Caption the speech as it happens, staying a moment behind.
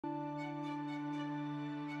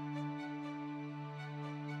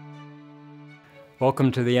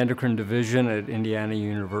Welcome to the Endocrine Division at Indiana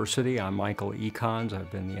University. I'm Michael ECONS.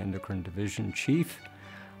 I've been the Endocrine Division Chief.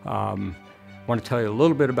 I want to tell you a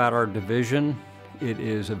little bit about our division. It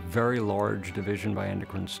is a very large division by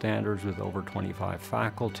endocrine standards with over 25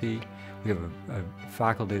 faculty. We have a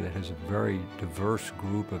faculty that has a very diverse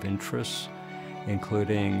group of interests,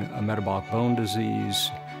 including metabolic bone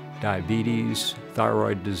disease, diabetes,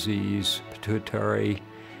 thyroid disease, pituitary,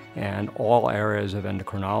 and all areas of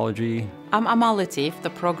endocrinology. I'm Amal Latif, the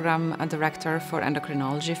Program Director for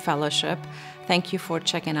Endocrinology Fellowship. Thank you for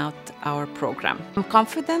checking out our program. I'm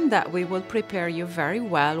confident that we will prepare you very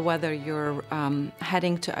well, whether you're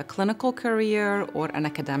heading to a clinical career or an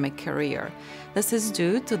academic career. This is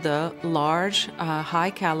due to the large,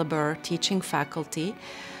 high-caliber teaching faculty,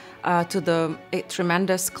 to the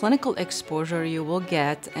tremendous clinical exposure you will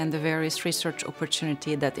get and the various research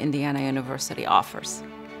opportunities that Indiana University offers.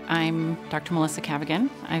 I'm Dr. Melissa CAVAGHAN.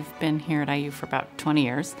 I've been here at IU for about 20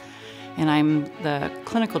 years, and I'm the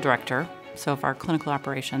clinical director, so of our clinical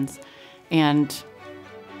operations. And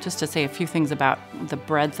just to say a few things about the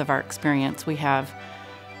breadth of our experience, we have,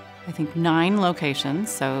 I think, 9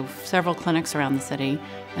 locations, so several clinics around the city,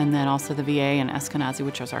 and then also the VA and ECONS,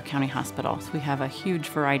 which is our county hospital. So we have a huge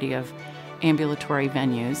variety of ambulatory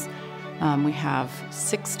venues. We have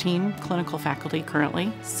 16 clinical faculty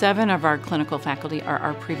currently. 7 of our clinical faculty are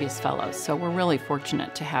our previous fellows, so we're really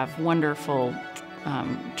fortunate to have wonderful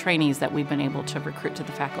trainees that we've been able to recruit to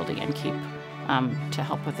the faculty and keep to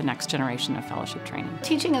help with the next generation of fellowship training.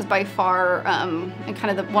 Teaching is by far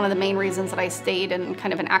one of the main reasons that I stayed in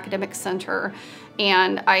kind of an academic center,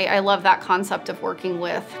 and I love that concept of working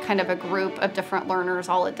with kind of a group of different learners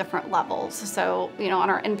all at different levels. So, you know, on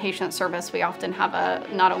our inpatient service, we often have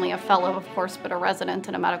not only a fellow, of course, but a resident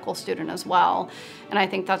and a medical student as well. And I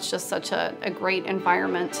think that's just such a great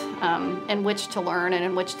environment in which to learn and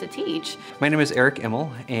in which to teach. My name is Eric Immel,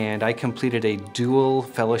 and I completed a dual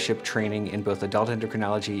fellowship training in both adult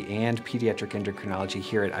endocrinology and pediatric endocrinology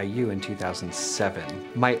here at IU in 2007.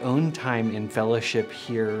 My own time in fellowship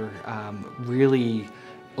here really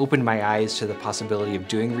opened my eyes to the possibility of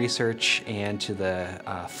doing research and to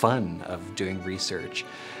the fun of doing research,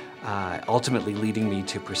 ultimately leading me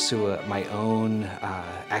to pursue my own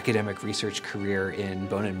academic research career in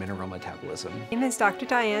bone and mineral metabolism. My name is Dr.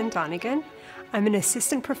 DIANE Donegan. I'm an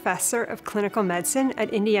assistant professor of clinical medicine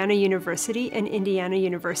at Indiana University and Indiana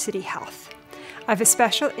University Health. I have a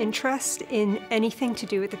special interest in anything to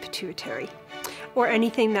do with the pituitary, or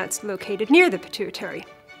anything that's located near the pituitary.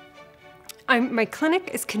 My clinic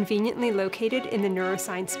is conveniently located in the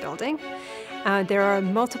neuroscience building. There are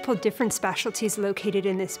multiple different specialties located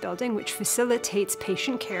in this building, which facilitates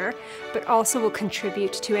patient care, but also will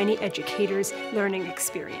contribute to any educator's learning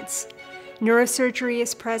experience. Neurosurgery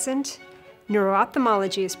is present,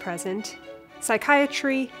 neuroophthalmology is present,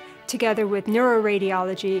 psychiatry, together with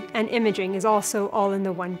neuroradiology and imaging, is also all in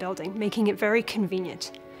the one building, making it very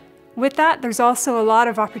convenient. With that, there's also a lot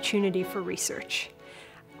of opportunity for research.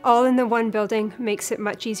 All in the one building makes it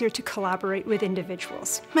much easier to collaborate with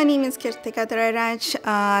individuals. My name is KIRITHIKA.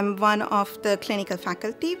 I'm one of the clinical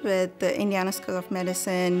faculty with the Indiana School of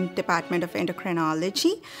Medicine, Department of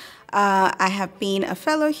Endocrinology. I have been a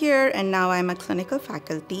fellow here, and now I'm a clinical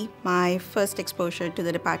faculty. My first exposure to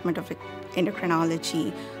the Department of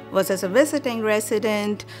Endocrinology was as a visiting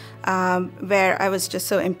resident, where I was just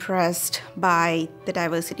so impressed by the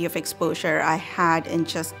diversity of exposure I had in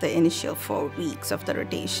just the initial 4 weeks of the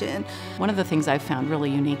rotation. One of the things I found really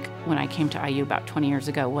unique when I came to IU about 20 years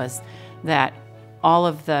ago was that all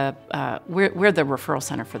of the, we're the referral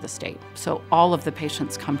center for the state, so all of the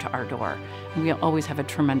patients come to our door. And we always have a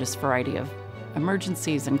tremendous variety of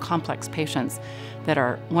emergencies and complex patients that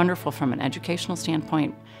are wonderful from an educational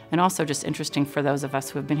standpoint, and also just interesting for those of us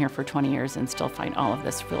who have been here for 20 years and still find all of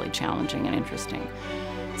this really challenging and interesting.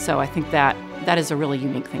 So I think that is a really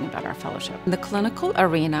unique thing about our fellowship. In the clinical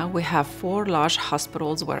arena, we have 4 large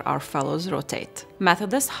hospitals where our fellows rotate.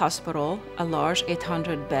 Methodist Hospital, a large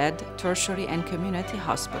 800-bed tertiary and community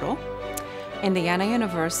hospital. Indiana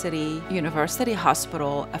University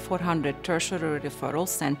Hospital, a 400 tertiary referral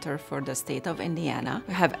center for the state of Indiana.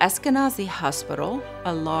 We have ECONS Hospital,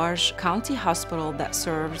 a large county hospital that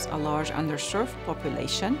serves a large underserved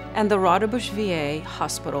population, and the Rodebush VA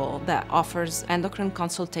Hospital that offers endocrine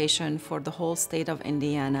consultation for the whole state of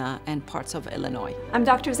Indiana and parts of Illinois. I'm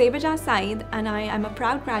Dr. Zebaja Saeed, and I am a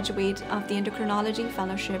proud graduate of the Endocrinology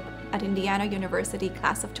Fellowship at Indiana University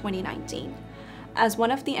class of 2019. As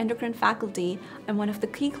one of the endocrine faculty, I'm one of the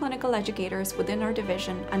key clinical educators within our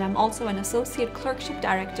division, and I'm also an associate clerkship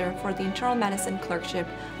director for the internal medicine clerkship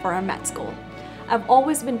for our med school. I've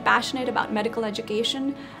always been passionate about medical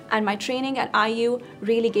education, and my training at IU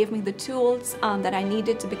really gave me the tools that I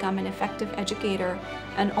needed to become an effective educator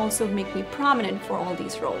and also make me prominent for all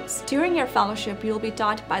these roles. During your fellowship, you'll be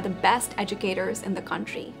taught by the best educators in the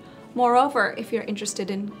country. Moreover, if you're interested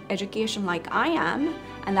in education like I am,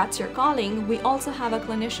 and that's your calling, we also have a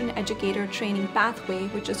clinician educator training pathway,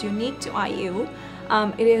 which is unique to IU.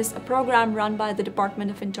 It is a program run by the Department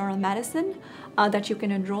of Internal Medicine that you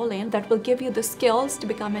can enroll in that will give you the skills to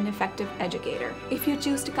become an effective educator. If you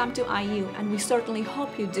choose to come to IU, and we certainly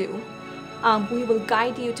hope you do, we will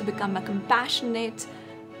guide you to become a compassionate,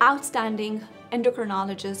 outstanding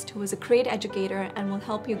endocrinologist who is a great educator and will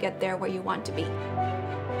help you get there where you want to be.